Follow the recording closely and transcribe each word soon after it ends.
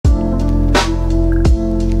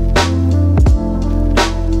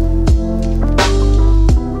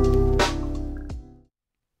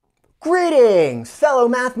Greetings, fellow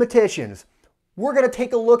mathematicians. We're going to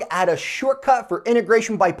take a look at a shortcut for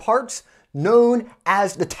integration by parts known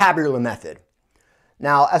as the tabular method.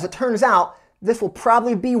 Now, as it turns out, this will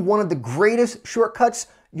probably be one of the greatest shortcuts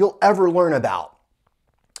you'll ever learn about.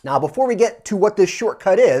 Now, before we get to what this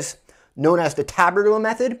shortcut is, known as the tabular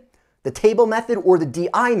method, the table method, or the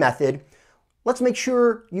DI method, let's make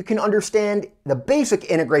sure you can understand the basic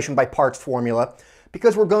integration by parts formula,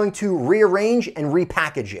 because we're going to rearrange and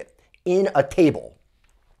repackage it in a table.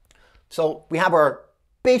 So we have our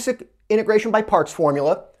basic integration by parts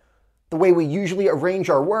formula, the way we usually arrange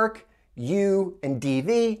our work, u and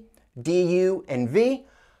dv, du and v.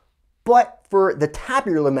 But for the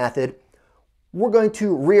tabular method, we're going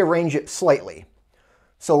to rearrange it slightly.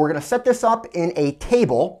 So we're going to set this up in a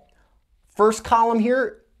table. First column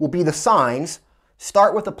here will be the signs.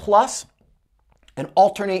 Start with a plus and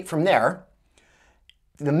alternate from there.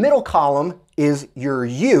 The middle column is your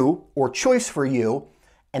u, or choice for u,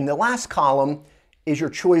 and the last column is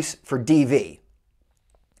your choice for dv.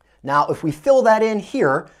 Now, if we fill that in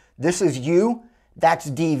here, this is u,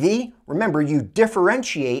 that's dv. Remember, you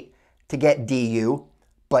differentiate to get du,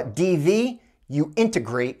 but dv, you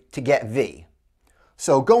integrate to get v.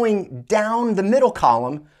 So going down the middle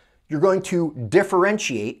column, you're going to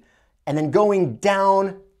differentiate, and then going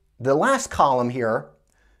down the last column here,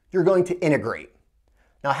 you're going to integrate.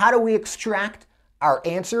 Now, how do we extract our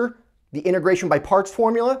answer, the integration by parts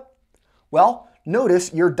formula? Well,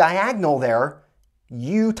 notice your diagonal there,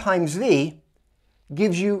 u times v,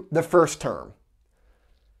 gives you the first term.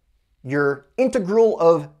 Your integral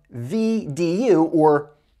of v du,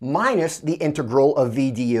 or minus the integral of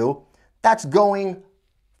v du, that's going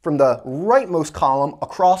from the rightmost column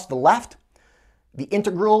across the left, the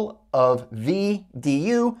integral of v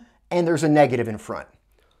du, and there's a negative in front.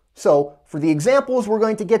 So for the examples we're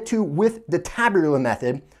going to get to with the tabular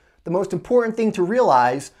method, the most important thing to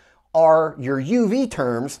realize are your uv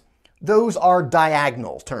terms. Those are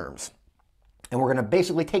diagonal terms. And we're going to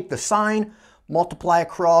basically take the sign, multiply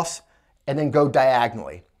across, and then go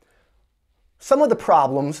diagonally. Some of the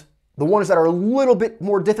problems, the ones that are a little bit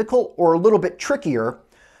more difficult or a little bit trickier,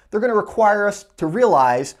 they're going to require us to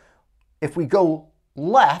realize if we go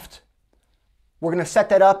left, we're going to set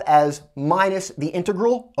that up as minus the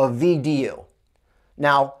integral of v du.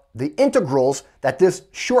 Now, the integrals that this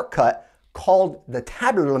shortcut called the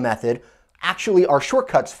tabular method actually are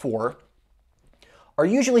shortcuts for are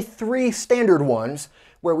usually three standard ones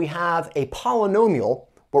where we have a polynomial,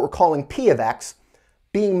 what we're calling p of x,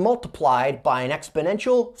 being multiplied by an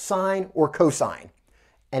exponential, sine, or cosine.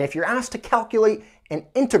 And if you're asked to calculate an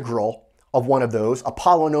integral of one of those, a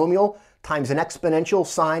polynomial times an exponential,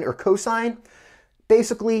 sine, or cosine,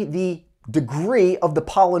 basically the degree of the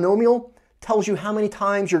polynomial tells you how many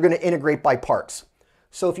times you're going to integrate by parts.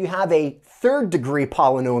 So if you have a third degree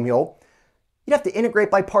polynomial, you'd have to integrate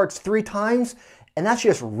by parts 3 times, and that's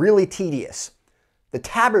just really tedious. The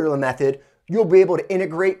tabular method, you'll be able to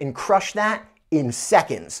integrate and crush that in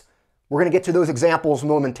seconds. We're going to get to those examples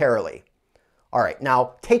momentarily. All right,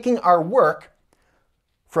 now taking our work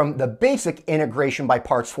from the basic integration by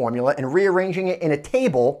parts formula and rearranging it in a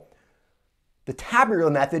table, the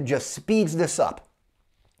tabular method just speeds this up.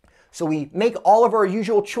 So we make all of our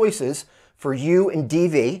usual choices for u and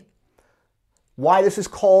dv. Why this is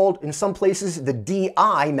called, in some places, the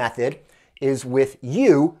DI method is with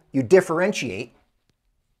u, you differentiate,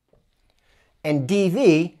 and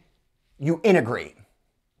dv, you integrate.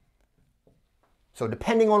 So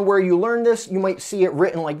depending on where you learn this, you might see it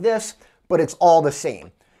written like this, but it's all the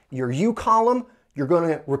same. Your u column, you're going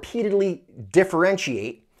to repeatedly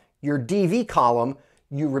differentiate. Your dv column,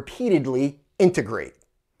 you repeatedly integrate.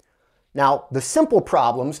 Now, the simple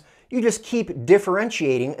problems, you just keep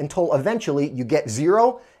differentiating until eventually you get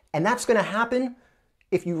 0, and that's going to happen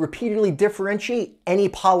if you repeatedly differentiate any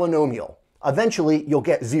polynomial. Eventually, you'll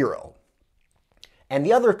get 0. And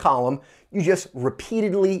the other column, you just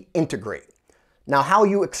repeatedly integrate. Now, how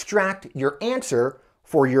you extract your answer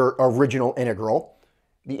for your original integral,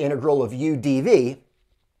 the integral of u dv,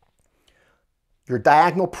 your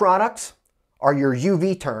diagonal products are your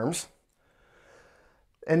uv terms.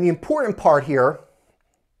 And the important part here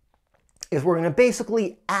is we're going to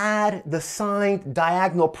basically add the signed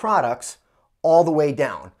diagonal products all the way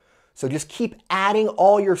down. So just keep adding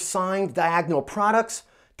all your signed diagonal products,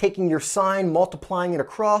 taking your sign, multiplying it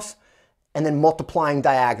across, and then multiplying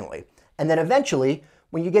diagonally. And then eventually,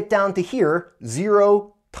 when you get down to here,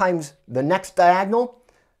 0 times the next diagonal,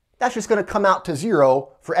 that's just going to come out to 0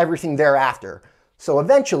 for everything thereafter. So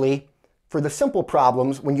eventually, for the simple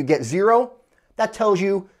problems, when you get 0, that tells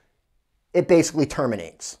you it basically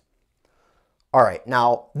terminates. All right,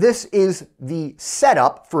 now this is the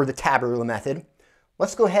setup for the tabular method.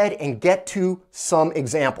 Let's go ahead and get to some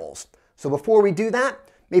examples. So before we do that,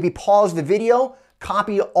 maybe pause the video,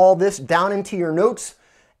 copy all this down into your notes,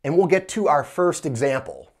 and we'll get to our first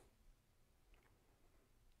example.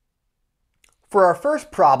 For our first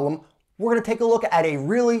problem, we're going to take a look at a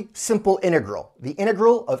really simple integral, the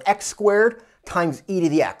integral of x squared times e to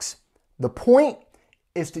the x. The point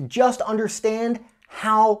is to just understand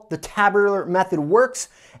how the tabular method works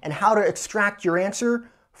and how to extract your answer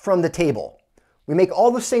from the table. We make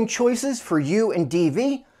all the same choices for u and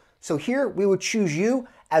dv, so here we would choose u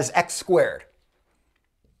as x squared.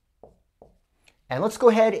 And let's go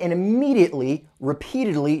ahead and immediately,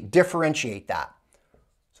 repeatedly differentiate that.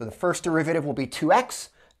 So the first derivative will be 2x,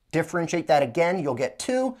 differentiate that again, you'll get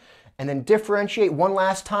 2, and then differentiate one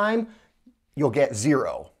last time, you'll get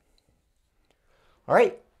 0. All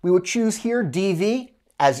right, we would choose here dv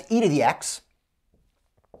as e to the x,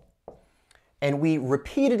 and we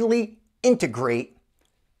repeatedly integrate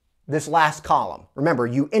this last column. Remember,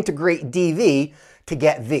 you integrate dv to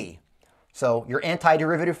get v. So your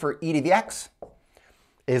antiderivative for e to the x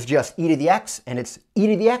is just e to the x, and it's e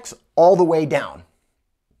to the x all the way down.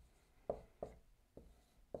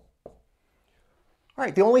 All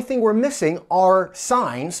right, the only thing we're missing are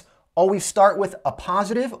signs. Always start with a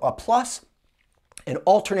positive, a plus, and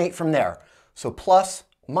alternate from there. So plus,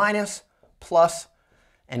 minus,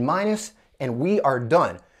 and minus, and we are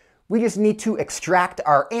done. We just need to extract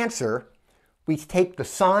our answer. We take the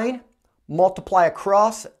sign, multiply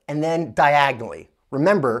across, and then diagonally.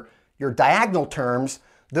 Remember, your diagonal terms,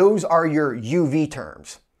 those are your UV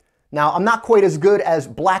terms. Now, I'm not quite as good as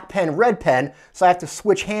black pen, red pen, so I have to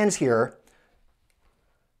switch hands here.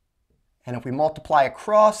 And if we multiply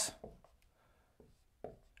across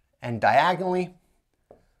and diagonally,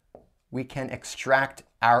 we can extract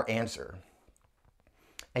our answer.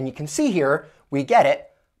 And you can see here, we get it,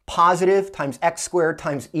 positive times x squared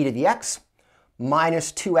times e to the x,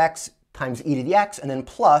 minus 2x times e to the x, and then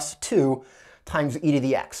plus 2 times e to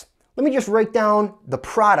the x. Let me just write down the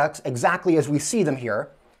products exactly as we see them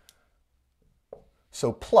here.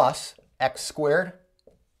 So plus x squared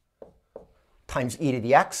times e to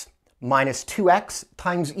the x, minus 2x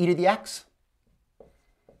times e to the x,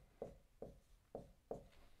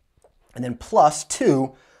 and then plus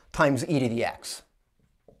 2 times e to the x.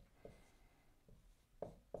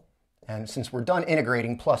 And since we're done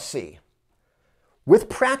integrating, plus c. With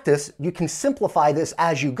practice, you can simplify this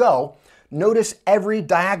as you go. Notice every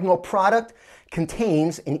diagonal product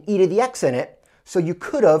contains an e to the x in it, so you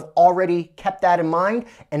could have already kept that in mind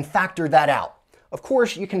and factored that out. Of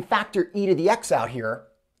course, you can factor e to the x out here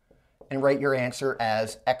and write your answer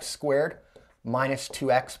as x squared minus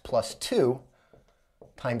 2x plus 2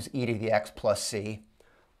 times e to the x plus c.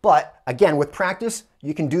 But again, with practice,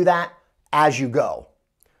 you can do that as you go.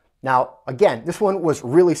 Now, again, this one was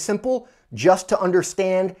really simple, just to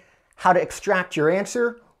understand how to extract your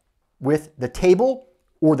answer with the table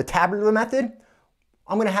or the tabular method.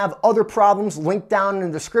 I'm going to have other problems linked down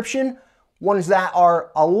in the description, ones that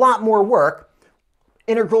are a lot more work.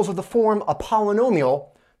 Integrals of the form a polynomial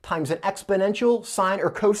times an exponential, sine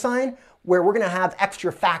or cosine, where we're going to have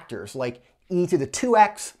extra factors like e to the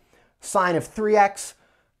 2x, sine of 3x,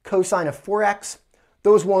 cosine of 4x.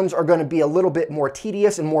 Those ones are going to be a little bit more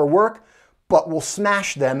tedious and more work, but we'll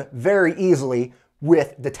smash them very easily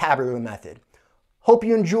with the tabular method. Hope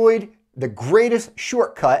you enjoyed the greatest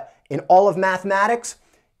shortcut in all of mathematics.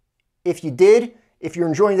 If you did, if you're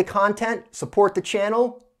enjoying the content, support the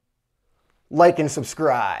channel, like and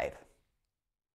subscribe.